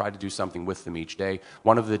school, we try to do something with them each day.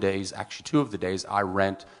 One of the days, actually 2 of the days, I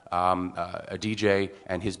rent a DJ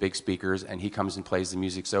and his big speakers, and he comes and plays the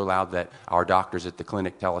music so loud that our doctors at the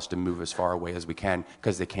clinic tell us to move as far away as we can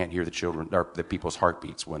because they can't hear the children or the people's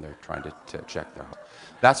heartbeats when they're trying to check their heart.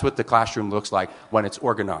 That's what the classroom looks like when it's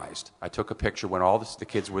organized. I took a picture when all the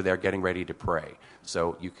kids were there getting ready to pray,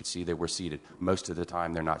 so you could see they were seated. Most of the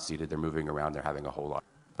time, they're not seated. They're moving around. They're having a whole lot.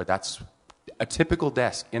 But that's a typical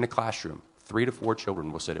desk in a classroom. 3 to 4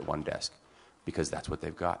 children will sit at one desk because that's what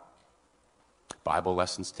they've got. Bible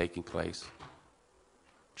lessons taking place.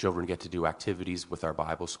 Children get to do activities with our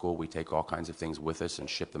Bible school. We take all kinds of things with us and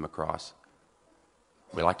ship them across.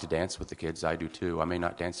 We like to dance with the kids. I do too. I may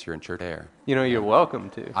not dance here in church there. You know, you're welcome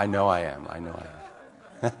to. I know I am.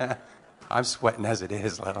 I'm sweating as it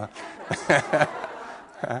is, Lila.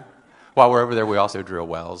 While we're over there, we also drill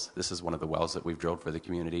wells. This is one of the wells that we've drilled for the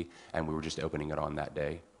community, and we were just opening it on that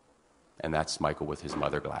day. And that's Michael with his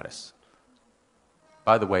mother, Gladys.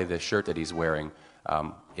 By the way, the shirt that he's wearing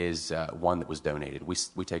is one that was donated.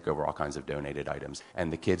 We take over all kinds of donated items.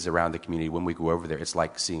 And the kids around the community, when we go over there, it's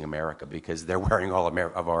like seeing America because they're wearing all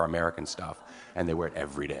of our American stuff, and they wear it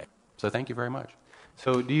every day. So thank you very much.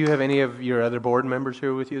 So do you have any of your other board members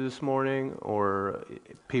here with you this morning, or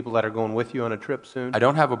people that are going with you on a trip soon? I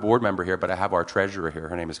don't have a board member here, but I have our treasurer here.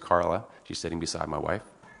 Her name is Carla. She's sitting beside my wife.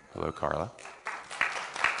 Hello, Carla.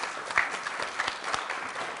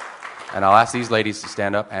 And I'll ask these ladies to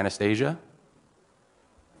stand up. Anastasia.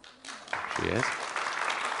 She is.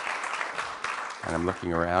 And I'm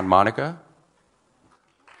looking around. Monica.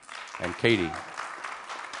 And Katie.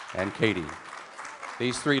 And Katie.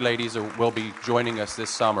 These 3 ladies will be joining us this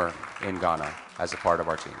summer in Ghana as a part of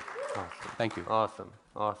our team. Awesome. Thank you. Awesome.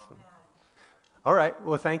 All right.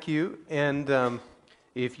 Well, thank you. And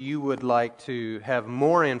if you would like to have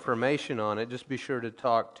more information on it, just be sure to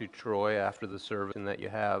talk to Troy after the service that you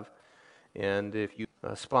have. And if you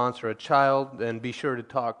sponsor a child, then be sure to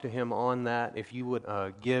talk to him on that. If you would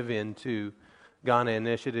give into Ghana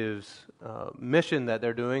Initiative's mission that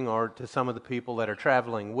they're doing, or to some of the people that are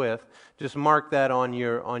traveling with, just mark that on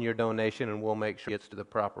your donation, and we'll make sure it gets to the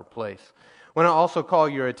proper place. I want to also call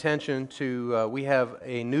your attention to we have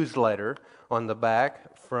a newsletter on the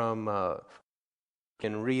back from. You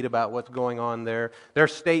can read about what's going on there. They're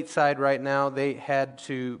stateside right now. They had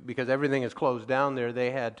to, because everything is closed down there, they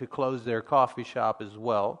had to close their coffee shop as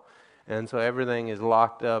well, and so everything is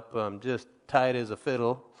locked up, just tight as a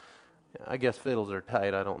fiddle. I guess fiddles are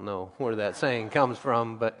tight. I don't know where that saying comes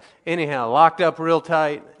from. But anyhow, locked up real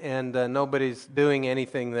tight, and nobody's doing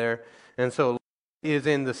anything there. And so he is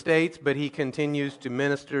in the States, but he continues to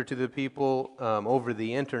minister to the people over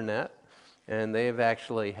the Internet. And they've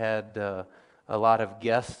actually had a lot of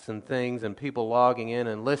guests and things and people logging in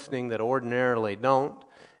and listening that ordinarily don't.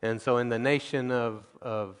 And so in the nation of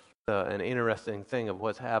an interesting thing of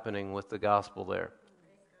what's happening with the gospel there.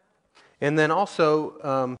 And then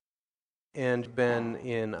also... and been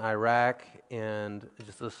in Iraq and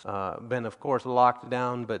just been, of course, locked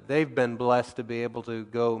down, but they've been blessed to be able to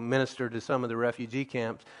go minister to some of the refugee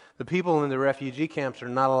camps. The people in the refugee camps are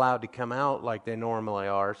not allowed to come out like they normally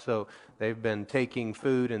are, so they've been taking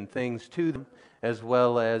food and things to them, as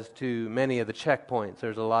well as to many of the checkpoints.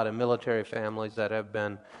 There's a lot of military families that have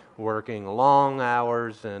been working long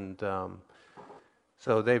hours, and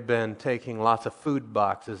so they've been taking lots of food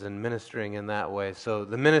boxes and ministering in that way. So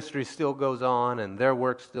the ministry still goes on, and their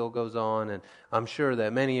work still goes on, and I'm sure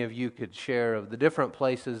that many of you could share of the different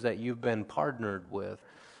places that you've been partnered with.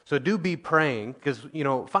 So do be praying, because,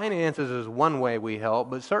 finances is one way we help,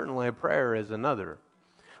 but certainly prayer is another.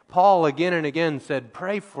 Paul again and again said,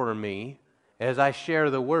 "Pray for me as I share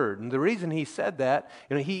the word." And the reason he said that,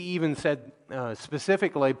 he even said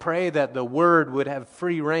specifically, pray that the word would have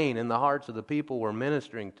free reign in the hearts of the people we're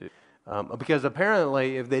ministering to. Because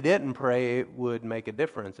apparently, if they didn't pray, it would make a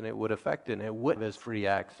difference, and it would affect it, and it wouldn't have free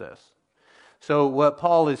access. So what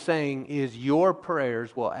Paul is saying is your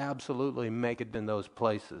prayers will absolutely make it in those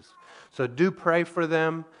places. So do pray for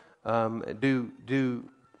them. Do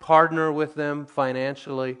partner with them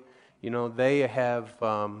financially. They have...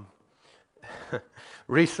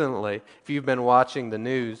 recently, if you've been watching the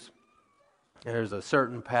news, there's a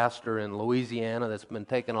certain pastor in Louisiana that's been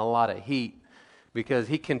taking a lot of heat because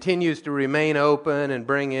he continues to remain open and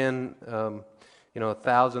bring in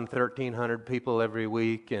 1,000, 1,300 people every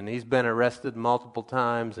week, and he's been arrested multiple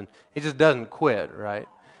times, and he just doesn't quit, right?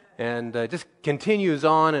 And just continues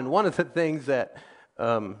on. And one of the things that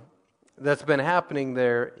that's been happening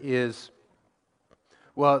there is,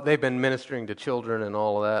 well, they've been ministering to children and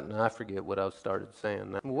all of that, and I forget what I started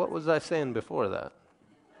saying. What was I saying before that?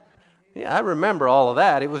 Yeah, I remember all of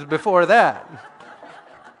that. It was before that.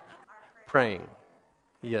 Praying.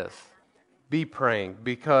 Yes. Be praying,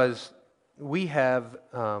 because we have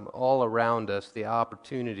all around us the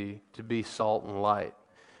opportunity to be salt and light.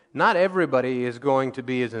 Not everybody is going to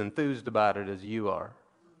be as enthused about it as you are.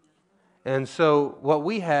 And so what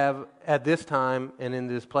we have at this time and in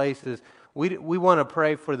this place is we want to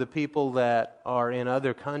pray for the people that are in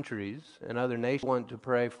other countries and other nations. We want to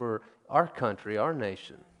pray for our country, our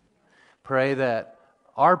nation. Pray that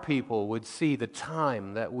our people would see the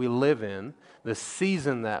time that we live in, the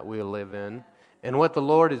season that we live in, and what the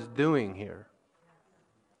Lord is doing here.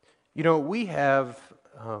 You know, we have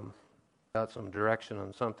got some direction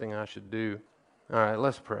on something I should do. All right,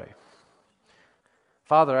 let's pray.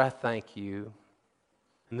 Father, I thank you.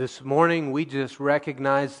 And this morning we just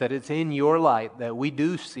recognize that it's in your light that we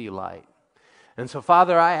do see light. And so,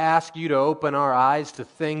 Father, I ask you to open our eyes to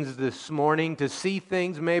things this morning, to see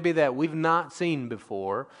things maybe that we've not seen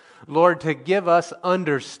before. Lord, to give us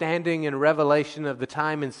understanding and revelation of the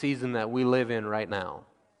time and season that we live in right now,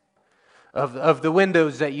 of the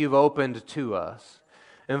windows that you've opened to us.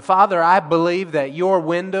 And Father, I believe that your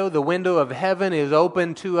window, the window of heaven, is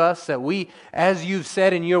open to us, that we, as you've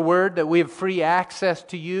said in your word, that we have free access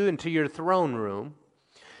to you and to your throne room.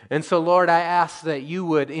 And so, Lord, I ask that you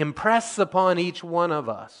would impress upon each one of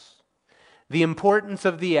us the importance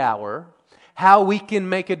of the hour, how we can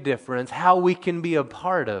make a difference, how we can be a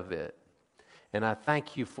part of it. And I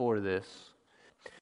thank you for this.